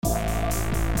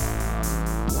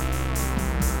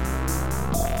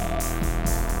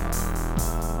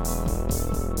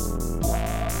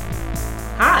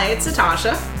it's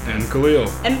Natasha. And Khalil.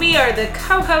 And we are the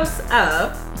co-hosts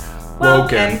of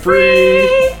Woke and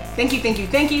Free. Thank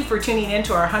you for tuning in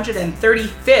to our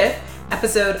 135th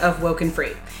episode of Woke and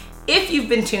Free. If you've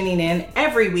been tuning in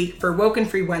every week for Woke and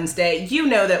Free Wednesday, you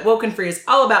know that Woke and Free is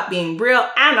all about being real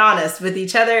and honest with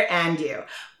each other and you.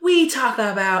 We talk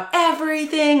about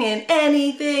everything and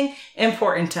anything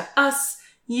important to us,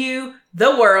 you,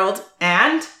 the world,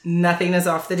 and nothing is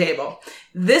off the table.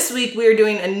 This week, we are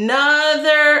doing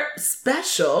another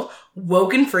special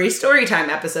Woke and Free Storytime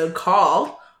episode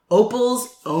called Opal's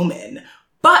Omen.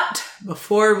 But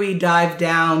before we dive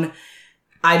down,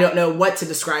 I don't know what to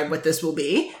describe what this will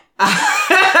be.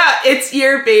 It's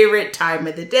your favorite time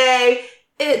of the day.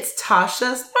 It's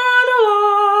Tasha's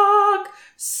monologue.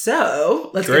 So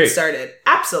let's get started.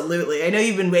 Absolutely. I know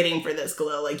you've been waiting for this,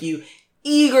 Khalil. Like you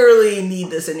eagerly need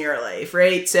this in your life,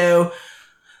 right? So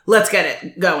let's get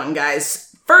it going, guys.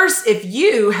 First, if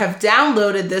you have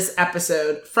downloaded this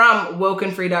episode from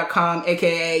wokenfree.com,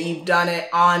 aka you've done it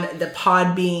on the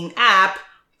Podbean app,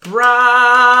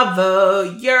 bravo,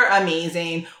 you're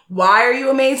amazing. Why are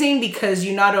you amazing? Because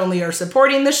you not only are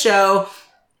supporting the show,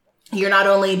 you're not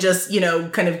only just,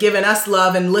 kind of giving us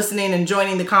love and listening and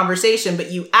joining the conversation,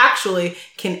 but you actually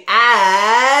can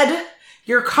add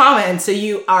your comments. So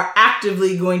you are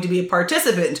actively going to be a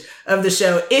participant of the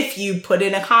show if you put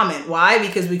in a comment. Why?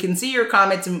 Because we can see your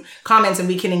comments and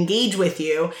we can engage with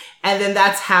you. And then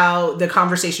that's how the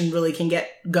conversation really can get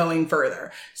going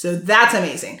further. So that's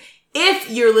amazing. If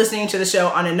you're listening to the show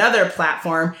on another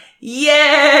platform,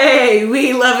 yay!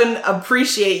 We love and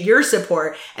appreciate your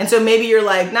support. And so maybe you're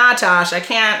like, nah, Tosh, I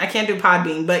can't do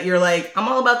Podbean, but you're like, I'm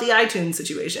all about the iTunes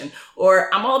situation,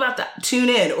 or I'm all about the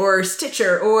TuneIn, or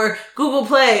Stitcher, or Google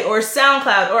Play, or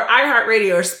SoundCloud, or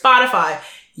iHeartRadio, or Spotify.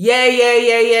 Yay, yay,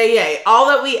 yay, yay, yay. All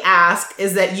that we ask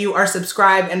is that you are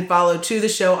subscribed and followed to the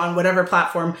show on whatever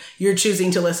platform you're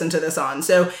choosing to listen to this on.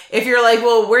 So if you're like,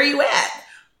 well, where are you at?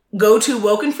 Go to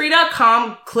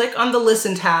wokenfree.com, click on the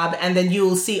listen tab, and then you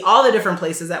will see all the different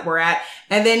places that we're at.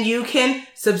 And then you can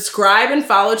subscribe and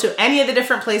follow to any of the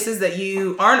different places that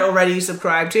you aren't already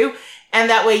subscribed to. And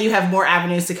that way you have more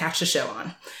avenues to catch the show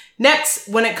on. Next,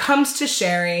 when it comes to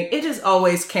sharing, it is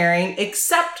always caring,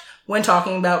 except when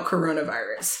talking about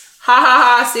coronavirus. Ha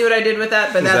ha ha, see what I did with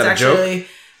that? But that's actually,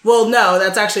 well, no,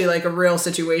 that's actually like a real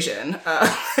situation.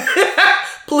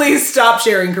 Please stop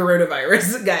sharing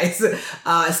coronavirus, guys.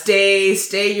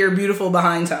 Stay your beautiful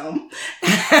behinds home.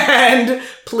 And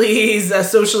please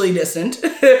socially distant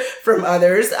from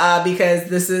others because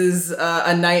this is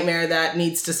a nightmare that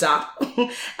needs to stop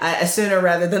sooner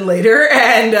rather than later.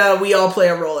 And we all play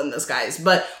a role in this, guys.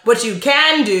 But what you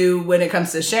can do when it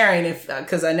comes to sharing,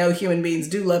 because I know human beings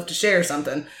do love to share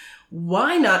something,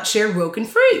 why not share Woke and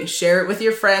Free? Share it with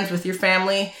your friends, with your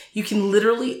family. You can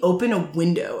literally open a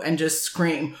window and just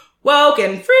scream, Woke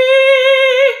and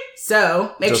Free!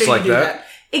 So make sure you do that.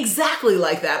 Exactly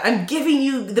like that. I'm giving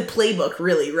you the playbook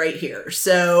really right here.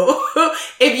 So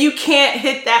if you can't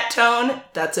hit that tone,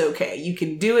 that's okay. You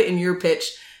can do it in your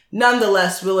pitch.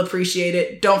 Nonetheless, we'll appreciate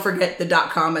it. Don't forget the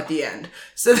 .com at the end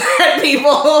so that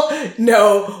people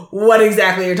know what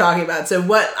exactly you're talking about. So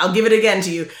I'll give it again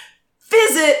to you.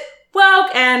 Visit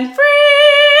wokeandfree.com.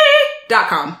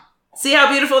 See how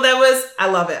beautiful that was? I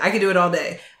love it. I could do it all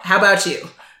day. How about you?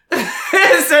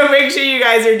 So make sure you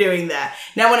guys are doing that.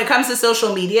 Now, when it comes to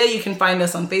social media, you can find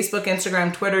us on Facebook,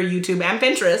 Instagram, Twitter, YouTube, and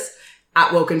Pinterest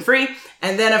at Woke and Free.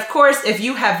 And then, of course, if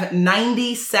you have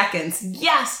 90 seconds,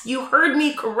 yes, you heard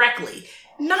me correctly.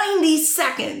 90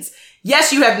 seconds.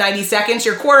 Yes, you have 90 seconds.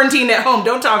 You're quarantined at home.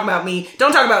 Don't talk about me.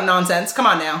 Don't talk about nonsense. Come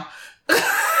on now.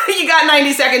 You got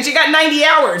 90 seconds. You got 90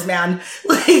 hours, man.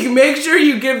 Like, make sure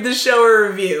you give the show a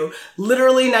review.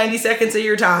 Literally 90 seconds of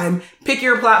your time. Pick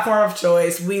your platform of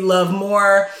choice. We love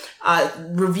more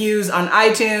reviews on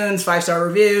iTunes, 5-star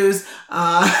reviews.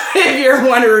 If you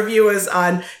want to review us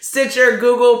on Stitcher,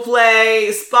 Google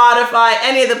Play, Spotify,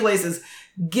 any of the places,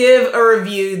 give a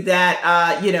review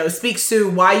that, speaks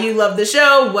to why you love the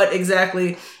show, what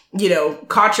exactly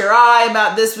caught your eye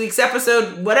about this week's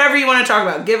episode, whatever you want to talk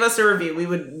about, give us a review. We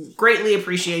would greatly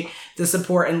appreciate the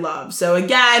support and love. So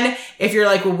again, if you're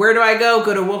like, well, where do I go?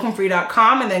 Go to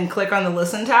wokenfree.com and then click on the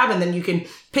listen tab, and then you can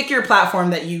pick your platform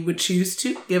that you would choose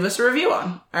to give us a review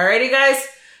on. Alrighty, guys.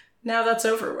 Now that's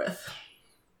over with.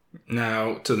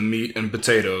 Now to the meat and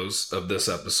potatoes of this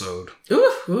episode.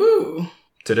 Ooh.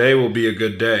 Today will be a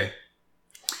good day.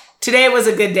 Today was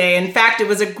a good day. In fact, it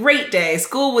was a great day.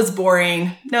 School was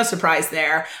boring. No surprise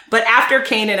there. But after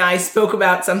Kane and I spoke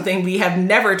about something we have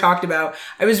never talked about,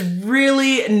 I was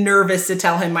really nervous to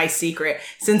tell him my secret,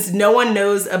 since no one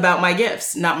knows about my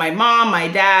gifts. Not my mom, my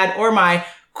dad, or my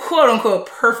quote unquote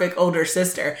perfect older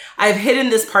sister. I've hidden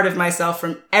this part of myself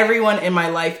from everyone in my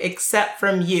life except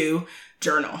from you,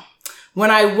 journal. When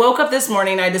I woke up this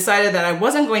morning, I decided that I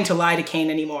wasn't going to lie to Kane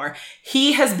anymore.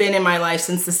 He has been in my life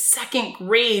since the 2nd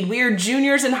grade. We are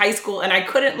juniors in high school and I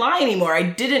couldn't lie anymore. I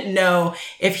didn't know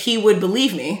if he would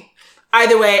believe me.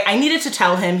 Either way, I needed to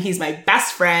tell him he's my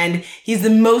best friend. He's the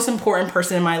most important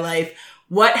person in my life.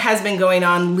 What has been going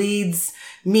on leads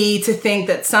me to think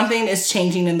that something is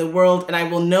changing in the world and I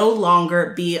will no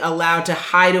longer be allowed to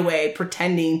hide away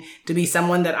pretending to be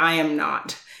someone that I am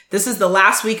not. This is the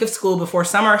last week of school before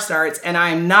summer starts, and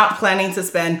I am not planning to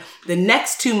spend the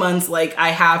next 2 months like I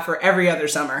have for every other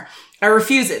summer. I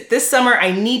refuse it. This summer,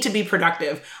 I need to be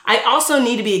productive. I also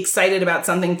need to be excited about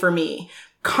something for me.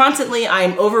 Constantly, I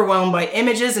am overwhelmed by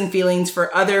images and feelings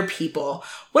for other people.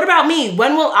 What about me?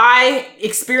 When will I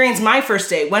experience my first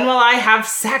date? When will I have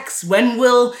sex? When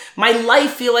will my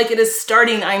life feel like it is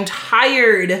starting? I'm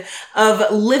tired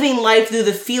of living life through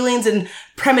the feelings and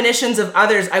premonitions of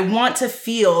others. I want to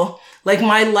feel like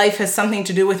my life has something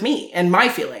to do with me and my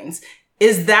feelings.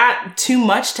 Is that too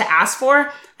much to ask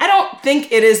for? I don't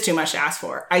think it is too much to ask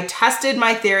for. I tested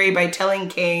my theory by telling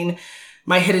Kane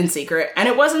my hidden secret, and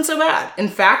it wasn't so bad. In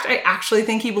fact, I actually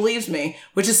think he believes me,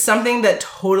 which is something that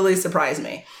totally surprised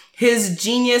me. His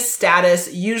genius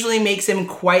status usually makes him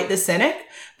quite the cynic,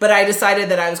 but I decided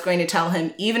that I was going to tell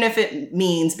him, even if it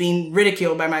means being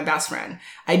ridiculed by my best friend.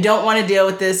 I don't want to deal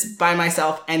with this by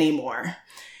myself anymore.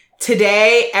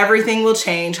 Today, everything will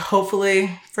change,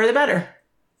 hopefully for the better.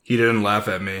 He didn't laugh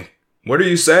at me. What are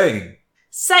you saying?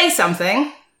 Say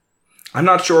something. I'm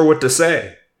not sure what to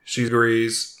say. She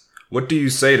agrees. What do you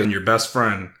say to your best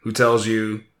friend who tells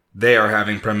you they are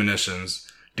having premonitions?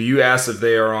 Do you ask if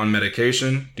they are on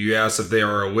medication? Do you ask if they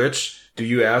are a witch? Do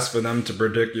you ask for them to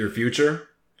predict your future?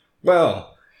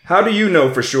 Well, how do you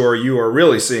know for sure you are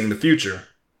really seeing the future?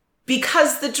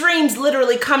 Because the dreams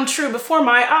literally come true before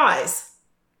my eyes.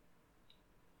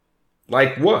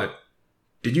 Like what?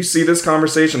 Did you see this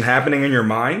conversation happening in your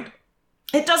mind?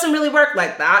 It doesn't really work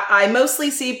like that. I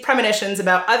mostly see premonitions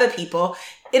about other people.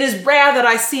 It is rare that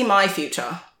I see my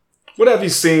future. What have you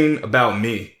seen about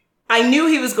me? I knew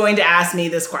he was going to ask me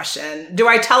this question. Do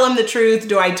I tell him the truth?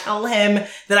 Do I tell him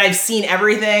that I've seen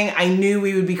everything? I knew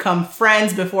we would become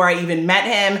friends before I even met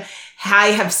him. I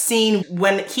have seen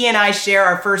when he and I share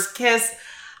our first kiss.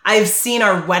 I've seen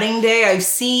our wedding day. I've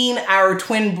seen our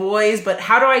twin boys. But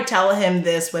how do I tell him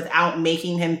this without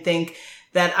making him think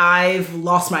that I've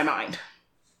lost my mind?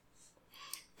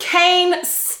 Kane,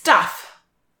 stuff.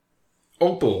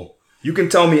 Opal, you can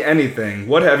tell me anything.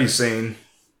 What have you seen?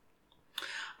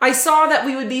 I saw that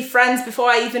we would be friends before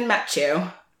I even met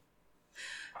you.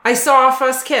 I saw our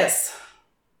first kiss.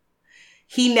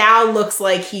 He now looks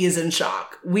like he is in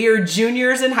shock. We are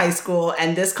juniors in high school,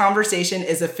 and this conversation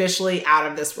is officially out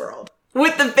of this world.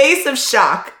 With the face of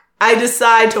shock, I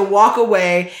decide to walk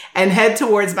away and head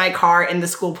towards my car in the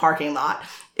school parking lot.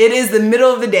 It is the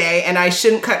middle of the day and I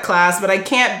shouldn't cut class, but I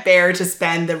can't bear to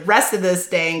spend the rest of this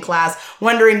day in class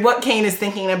wondering what Kane is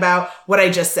thinking about what I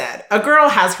just said. A girl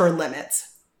has her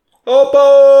limits.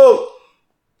 Opal!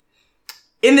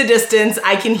 In the distance,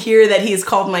 I can hear that he has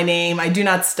called my name. I do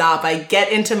not stop. I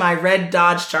get into my red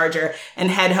Dodge Charger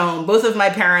and head home. Both of my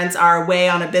parents are away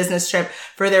on a business trip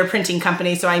for their printing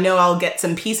company, so I know I'll get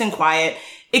some peace and quiet,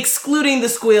 excluding the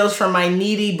squeals from my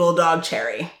needy bulldog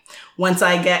Cherry. Once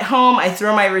I get home, I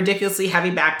throw my ridiculously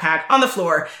heavy backpack on the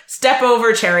floor, step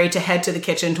over Cherry to head to the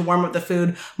kitchen to warm up the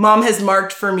food Mom has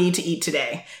marked for me to eat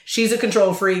today. She's a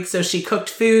control freak, so she cooked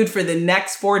food for the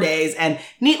next 4 days and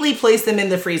neatly placed them in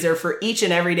the freezer for each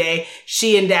and every day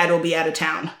she and Dad will be out of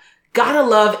town. Gotta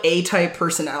love A-type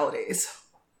personalities.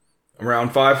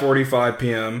 Around 5:45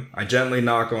 p.m., I gently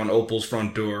knock on Opal's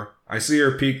front door. I see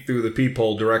her peek through the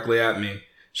peephole directly at me.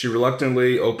 She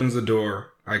reluctantly opens the door.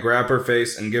 I grab her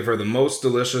face and give her the most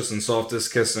delicious and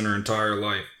softest kiss in her entire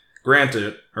life.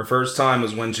 Granted, her first time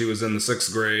was when she was in the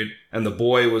 6th grade, and the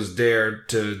boy was dared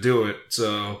to do it,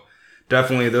 so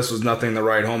definitely this was nothing to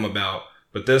write home about.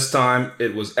 But this time,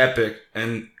 it was epic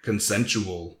and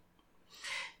consensual.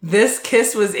 This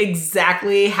kiss was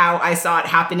exactly how I saw it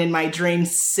happen in my dream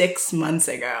 6 months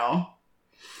ago.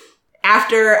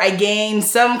 After I gained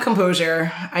some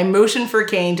composure, I motioned for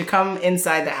Kane to come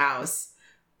inside the house.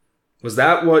 Was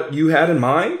that what you had in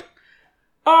mind?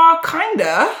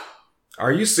 Kinda.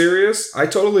 Are you serious? I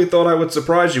totally thought I would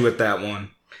surprise you with that one.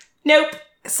 Nope.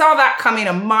 Saw that coming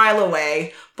a mile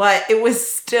away, but it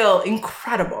was still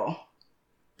incredible.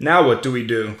 Now what do we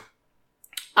do?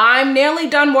 I'm nearly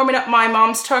done warming up my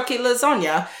mom's turkey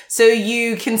lasagna, so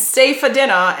you can stay for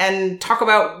dinner and talk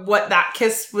about what that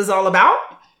kiss was all about.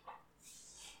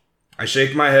 I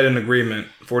shake my head in agreement.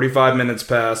 45 minutes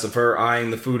pass of her eyeing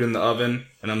the food in the oven,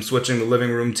 and I'm switching the living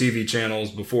room TV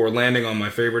channels before landing on my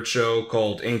favorite show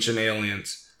called Ancient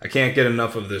Aliens. I can't get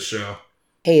enough of this show.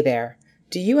 Hey there.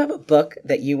 Do you have a book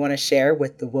that you want to share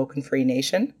with the Woken Free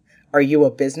Nation? Are you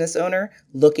a business owner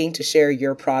looking to share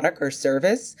your product or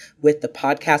service with the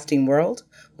podcasting world?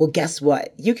 Well, guess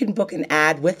what? You can book an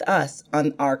ad with us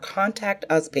on our Contact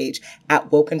Us page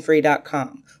at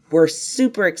wokenfree.com. We're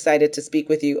super excited to speak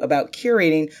with you about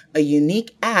curating a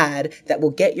unique ad that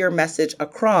will get your message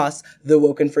across the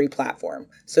Woken Free platform.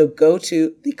 So go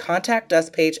to the Contact Us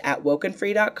page at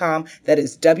wokenfree.com. That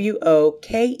is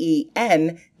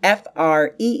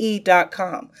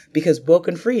WOKENFREE.com, because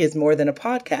Woken Free is more than a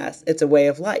podcast. It's a way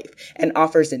of life and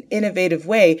offers an innovative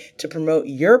way to promote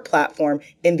your platform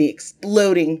in the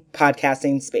exploding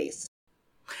podcasting space.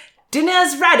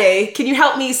 Dinner's ready. Can you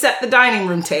help me set the dining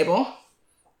room table?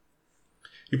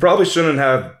 You probably shouldn't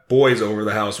have boys over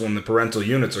the house when the parental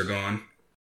units are gone.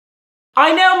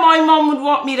 I know my mom would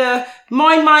want me to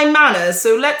mind my manners,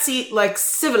 so let's eat like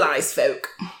civilized folk.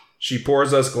 She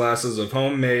pours us glasses of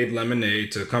homemade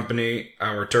lemonade to accompany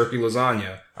our turkey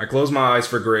lasagna. I close my eyes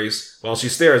for grace while she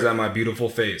stares at my beautiful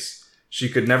face. She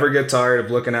could never get tired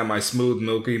of looking at my smooth,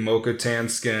 milky, mocha tan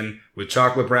skin with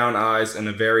chocolate brown eyes and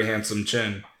a very handsome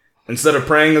chin. Instead of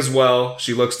praying as well,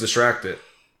 she looks distracted.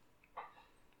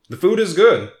 The food is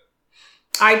good.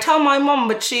 I tell my mom,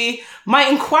 but she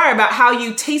might inquire about how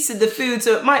you tasted the food,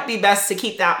 so it might be best to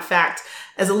keep that fact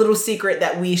as a little secret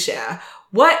that we share.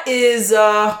 What is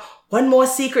one more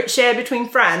secret shared between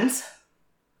friends?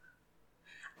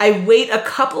 I wait a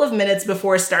couple of minutes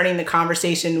before starting the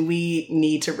conversation we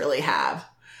need to really have.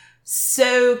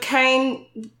 So, Kane,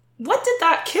 what did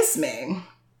that kiss mean?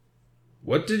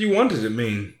 What did you want it to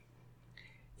mean?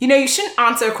 You know, you shouldn't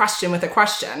answer a question with a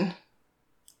question.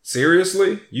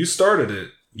 Seriously? You started it.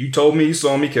 You told me you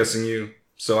saw me kissing you,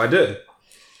 so I did.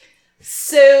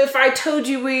 So if I told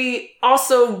you we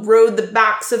also rode the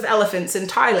backs of elephants in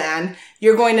Thailand,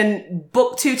 you're going to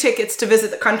book 2 tickets to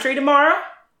visit the country tomorrow?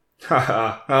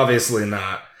 Haha, obviously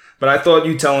not. But I thought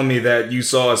you telling me that you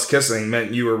saw us kissing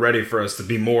meant you were ready for us to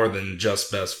be more than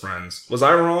just best friends. Was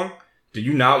I wrong? Did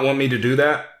you not want me to do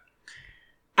that?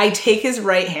 I take his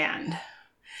right hand.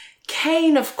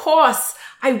 Kane, of course.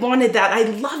 I wanted that. I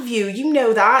love you. You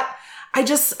know that. I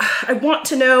want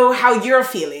to know how you're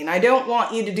feeling. I don't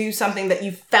want you to do something that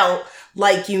you felt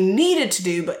like you needed to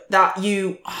do, but that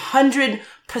you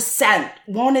 100%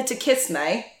 wanted to kiss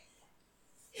me.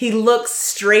 He looks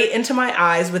straight into my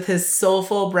eyes with his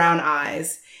soulful brown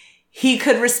eyes. He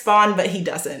could respond, but he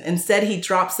doesn't. Instead, he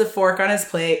drops the fork on his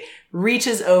plate,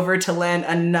 reaches over to land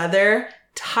another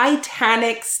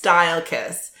Titanic-style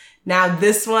kiss. Now,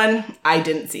 this one I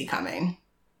didn't see coming.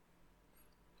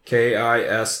 Kissing.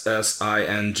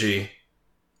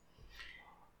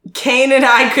 Kane and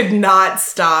I could not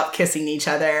stop kissing each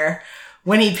other.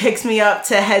 When he picks me up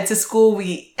to head to school,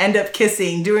 we end up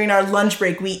kissing. During our lunch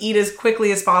break, we eat as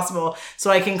quickly as possible so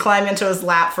I can climb into his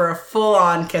lap for a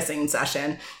full-on kissing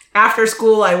session. After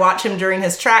school, I watch him during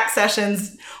his track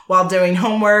sessions while doing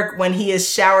homework. When he is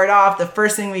showered off, the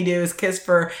first thing we do is kiss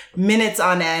for minutes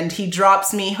on end. He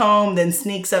drops me home, then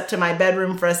sneaks up to my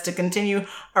bedroom for us to continue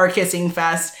our kissing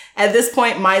fest. At this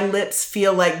point, my lips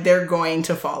feel like they're going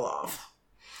to fall off.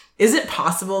 Is it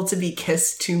possible to be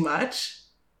kissed too much?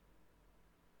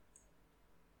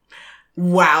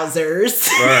 Wowzers.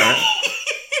 All right.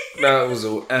 That was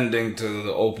an ending to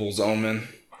the Opal's Omen.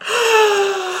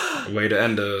 A way to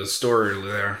end a story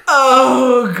there.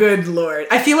 Oh, good Lord.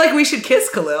 I feel like we should kiss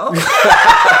Khalil.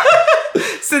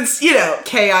 Since,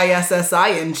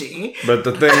 Kissing. But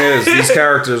the thing is, these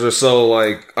characters are so,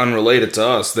 unrelated to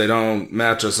us. They don't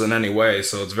match us in any way,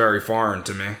 so it's very foreign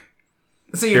to me.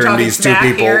 So you're talking these smack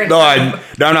two people. Here No, I'm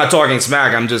not talking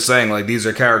smack. I'm just saying, these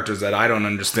are characters that I don't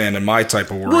understand in my type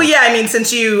of world. Well, yeah, I mean,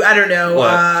 since you,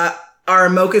 are a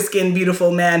mocha-skinned, beautiful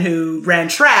man who ran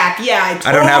track, I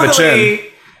don't have a chin.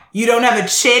 You don't have a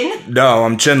chin? No,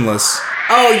 I'm chinless.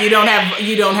 Oh, you don't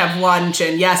have one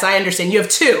chin. Yes, I understand. You have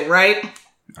 2, right?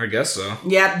 I guess so.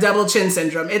 Yeah, double chin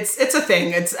syndrome. It's a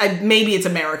thing. Maybe it's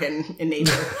American in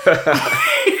nature.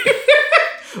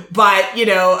 But,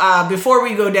 before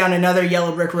we go down another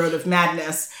yellow brick road of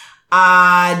madness,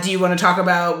 do you want to talk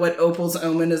about what Opal's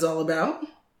Omen is all about?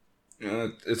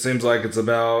 It seems like it's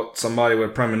about somebody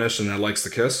with premonition that likes to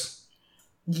kiss.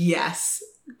 Yes.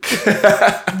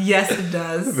 Yes, it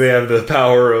does. They have the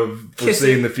power of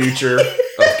foreseeing the future of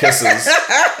kisses,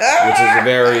 which is a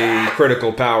very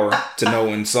critical power to know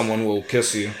when someone will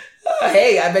kiss you.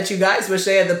 Hey, I bet you guys wish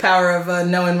they had the power of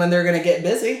knowing when they're going to get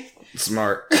busy.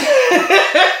 Smart.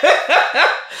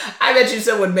 I I bet you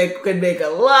someone could make a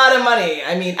lot of money.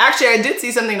 I mean, actually, I did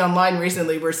see something online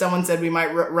recently where someone said we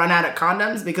might run out of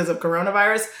condoms because of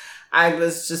coronavirus. I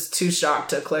was just too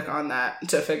shocked to click on that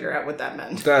to figure out what that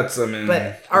meant. But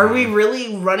are we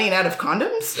really running out of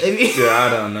condoms? Yeah, I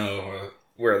don't know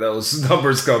where those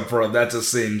numbers come from. That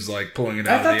just seems like pulling it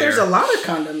out of the air. I thought there's a lot of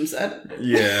condoms.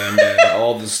 Yeah, man.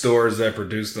 All the stores that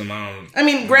produce them, I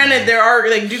mean, granted, there are,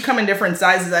 do come in different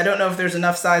sizes. I don't know if there's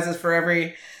enough sizes for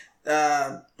every,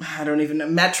 I don't even know,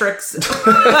 metrics living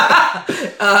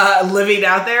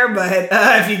out there, but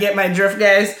if you get my drift,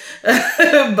 guys.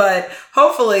 But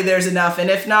hopefully there's enough.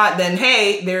 And if not, then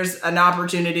hey, there's an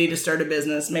opportunity to start a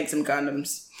business, make some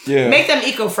condoms. Yeah. Make them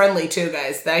eco-friendly too,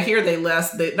 guys. I hear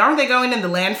aren't they going into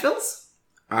landfills?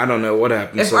 I don't know what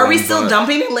happens. Are we still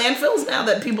dumping in landfills now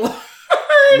that people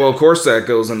Well, of course that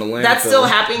goes into landfill. That's still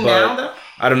happening now, though?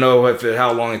 I don't know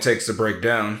how long it takes to break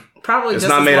down. Probably it's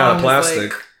just not made out of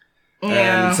plastic.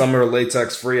 Yeah. And some are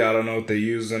latex free. I don't know what they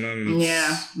use in them.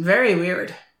 Yeah. Very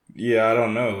weird. Yeah, I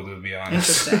don't know, to be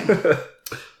honest. Interesting.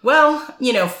 Well,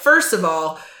 first of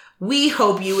all, we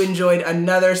hope you enjoyed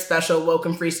another special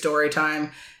Woken Free story time.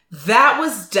 That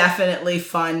was definitely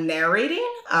fun narrating.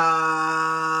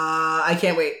 I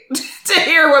can't wait to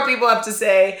hear what people have to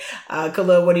say.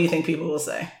 Khalil, what do you think people will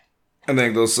say? I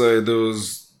think they'll say there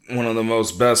was one of the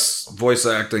most best voice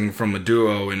acting from a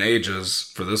duo in ages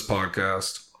for this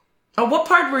podcast. Oh, what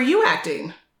part were you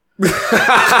acting?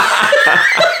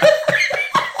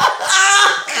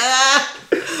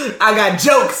 I got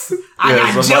jokes. I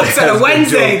got jokes on a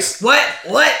Wednesday. What?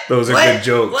 Those are good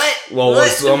jokes. Well,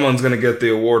 someone's going to get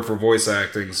the award for voice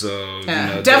acting, so...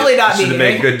 definitely not me. Should have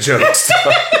made good jokes.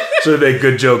 Should have made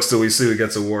good jokes till we see who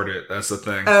gets awarded. That's the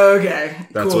thing. Okay,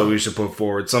 That's what we should put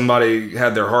forward. Somebody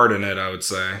had their heart in it, I would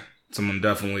say. Someone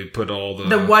definitely put all the...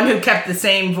 The one who kept the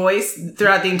same voice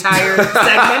throughout the entire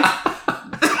segment?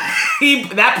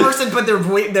 That person put their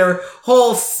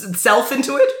whole self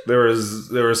into it?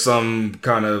 There was some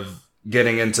kind of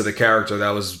getting into the character that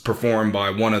was performed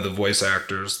by one of the voice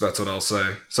actors. That's what I'll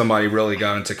say. Somebody really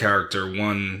got into character.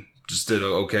 One just did an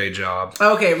okay job.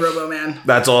 Okay, Robo-Man.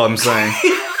 That's all I'm saying.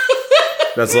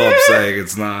 That's all I'm saying.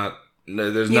 It's not...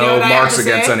 There's no marks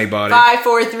against anybody. 5,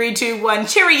 4, 3, 2, 1.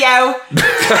 Cheerio.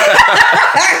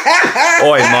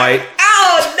 Oi, mate.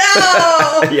 Oh,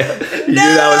 no. Yeah, you knew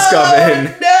that was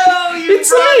coming. No, you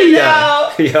it's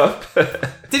Aaliyah. Yep.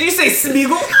 Did you say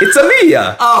Smeagol? It's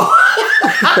Aaliyah. Oh.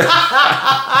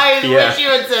 I wish you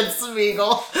had said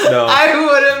Smeagol. No. I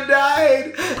would have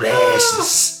died.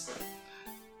 Precious.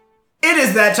 It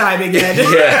is that time again.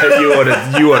 Yeah, you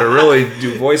ought to really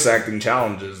do voice acting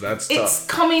challenges. That's tough. It's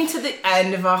coming to the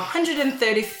end of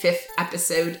 135th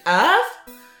episode of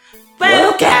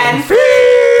Woken Free.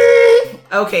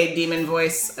 Okay, demon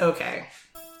voice. Okay.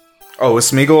 Oh,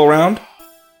 is Smeagol around?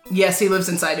 Yes, he lives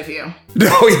inside of you.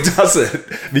 No, he doesn't.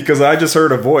 Because I just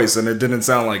heard a voice and it didn't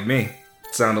sound like me.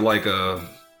 It sounded like a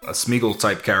Smeagol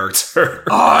type character.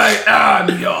 I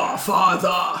am your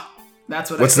father.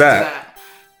 That's what What's I said that? to that.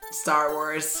 Star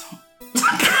Wars.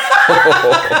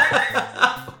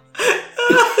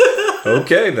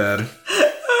 Okay, then.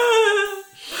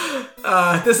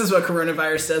 This is what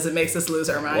coronavirus does. It makes us lose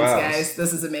our minds, guys.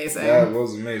 This is amazing. Yeah, it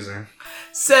was amazing.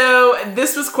 So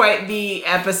this was quite the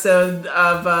episode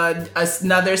of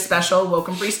another special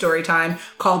Woken Free story time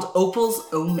called Opal's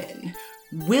Omen.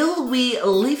 Will we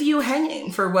leave you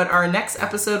hanging for what our next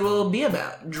episode will be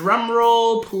about? Drum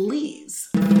roll, please.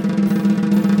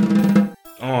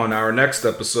 On our next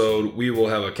episode, we will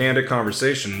have a candid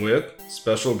conversation with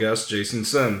special guest Jason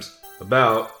Sims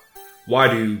about why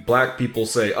do black people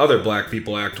say other black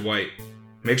people act white.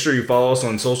 Make sure you follow us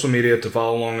on social media to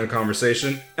follow along in the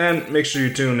conversation, and make sure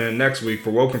you tune in next week for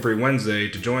Woken Free Wednesday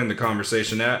to join the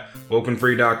conversation at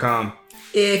wokenfree.com.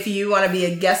 If you want to be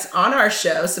a guest on our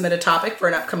show, submit a topic for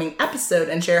an upcoming episode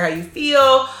and share how you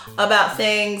feel about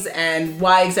things and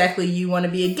why exactly you want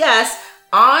to be a guest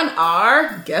on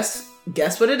our guest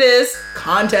what it is,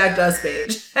 contact us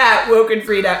page at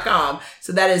wokenfree.com.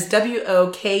 So that is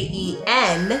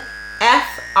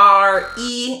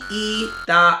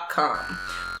WOKENFREE.com.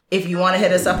 If you want to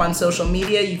hit us up on social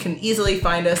media, you can easily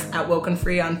find us at Woken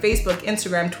Free on Facebook,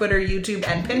 Instagram, Twitter, YouTube,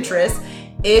 and Pinterest.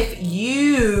 If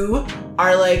you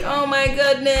are like, oh my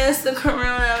goodness, the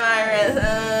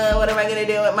coronavirus, what am I going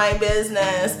to do with my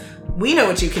business? We know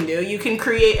what you can do. You can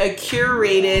create a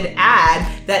curated ad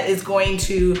that is going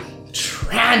to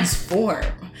transform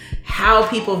how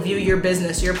people view your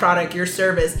business, your product, your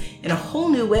service in a whole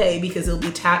new way, because you'll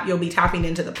be tapping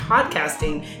into the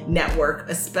podcasting network,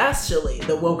 especially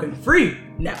the Woken Free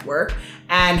network.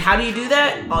 And how do you do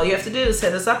that? All you have to do is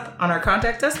hit us up on our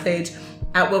contact us page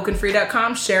at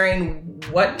wokenfree.com, sharing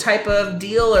what type of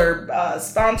deal or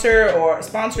sponsor or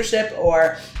sponsorship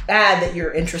or ad that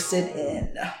you're interested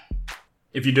in.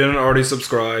 If you didn't already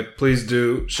subscribe, please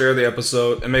do share the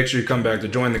episode and make sure you come back to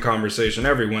join the conversation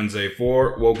every Wednesday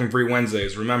for Woken Free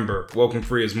Wednesdays. Remember, Woken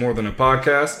Free is more than a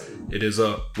podcast. It is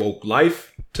a woke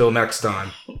life. Till next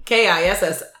time.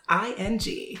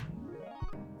 KISSING.